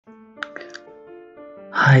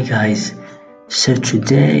Hi guys, so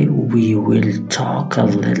today we will talk a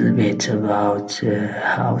little bit about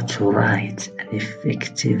how to write an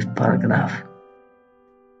effective paragraph.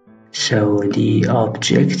 So the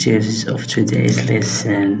objectives of today's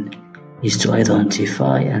lesson is to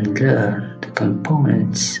identify and learn the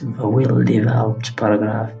components of a well-developed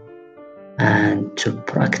paragraph and to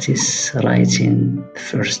practice writing the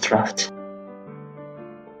first draft.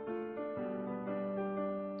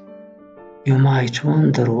 You might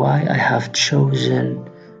wonder why I have chosen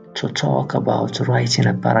to talk about writing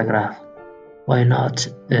a paragraph. Why not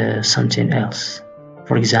something else?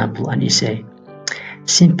 For example, an essay.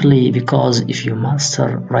 Simply because if you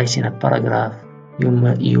master writing a paragraph, you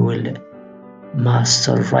will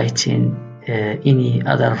master writing any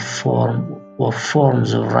other form or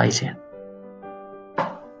forms of writing.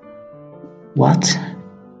 What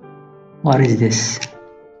is this?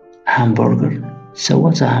 Hamburger? So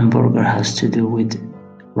what a hamburger has to do with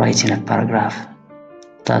writing a paragraph?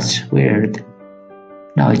 That's weird.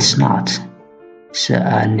 No, it's not. So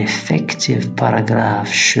an effective paragraph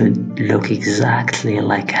should look exactly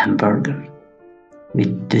like a hamburger,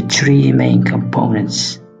 with the three main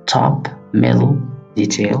components: top, middle,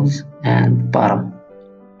 details, and bottom.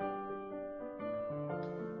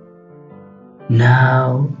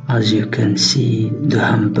 Now, as you can see, the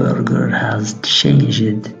hamburger has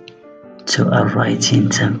changed to a writing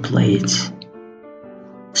template.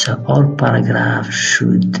 So all paragraphs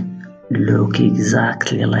should look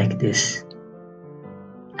exactly like this.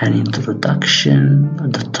 An introduction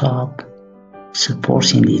at the top,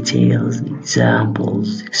 supporting details,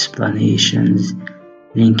 examples, explanations,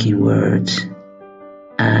 linking words,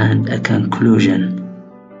 and a conclusion.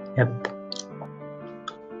 Yep.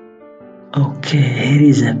 Okay, here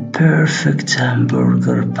is a perfect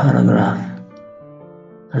hamburger paragraph.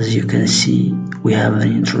 As you can see, we have an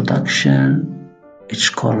introduction, it's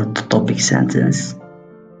called the topic sentence.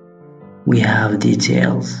 We have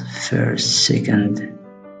details, first, second,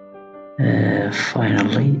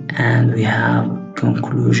 finally, and we have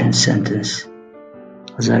conclusion sentence.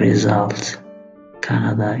 As a result,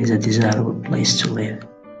 Canada is a desirable place to live.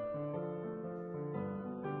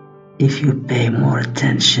 If you pay more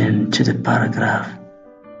attention to the paragraph,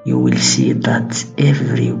 you will see that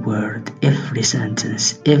every word, every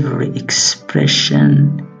sentence, every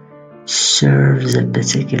expression serves a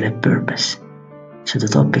particular purpose. So the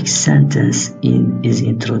topic sentence is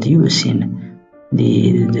introducing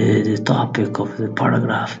the topic of the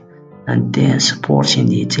paragraph, and then supporting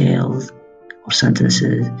details or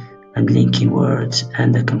sentences and linking words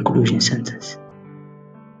and the conclusion sentence.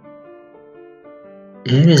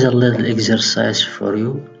 Here is a little exercise for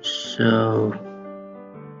you. So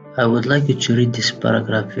I would like you to read this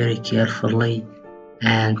paragraph very carefully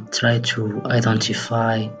and try to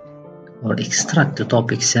identify or extract the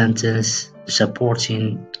topic sentence,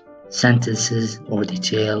 supporting sentences or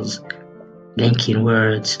details, linking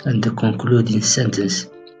words, and the concluding sentence.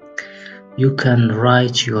 You can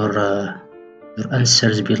write your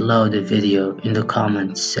answers below the video in the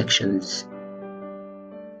comments sections.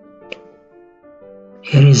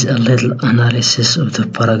 Here is a little analysis of the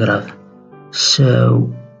paragraph.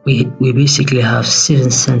 So we basically have 7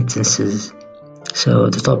 sentences. So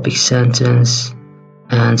the topic sentence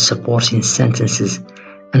and supporting sentences,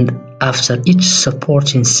 and after each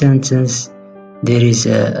supporting sentence there is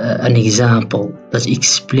an example that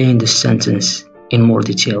explains the sentence in more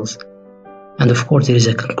details, and of course there is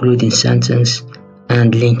a concluding sentence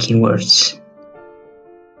and linking words.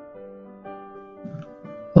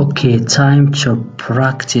 Okay, time to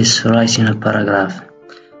practice writing a paragraph.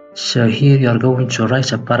 So here you are going to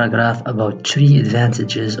write a paragraph about 3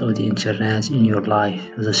 advantages of the internet in your life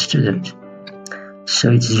as a student.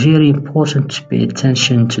 So it's very important to pay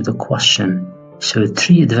attention to the question. So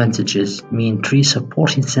 3 advantages mean 3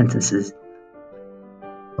 supporting sentences.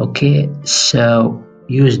 Okay, so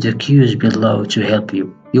use the cues below to help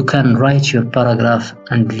you. You can write your paragraph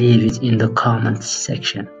and leave it in the comments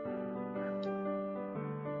section.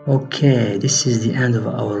 Okay, this is the end of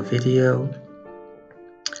our video.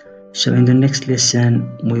 So in the next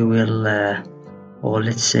lesson we will, or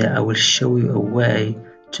let's say I will show you a way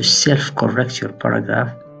to self-correct your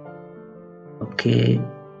paragraph. Okay,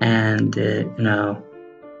 and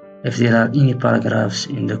if there are any paragraphs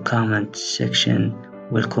in the comment section,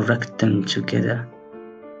 we'll correct them together.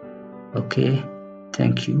 Okay,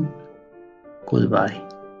 thank you, goodbye.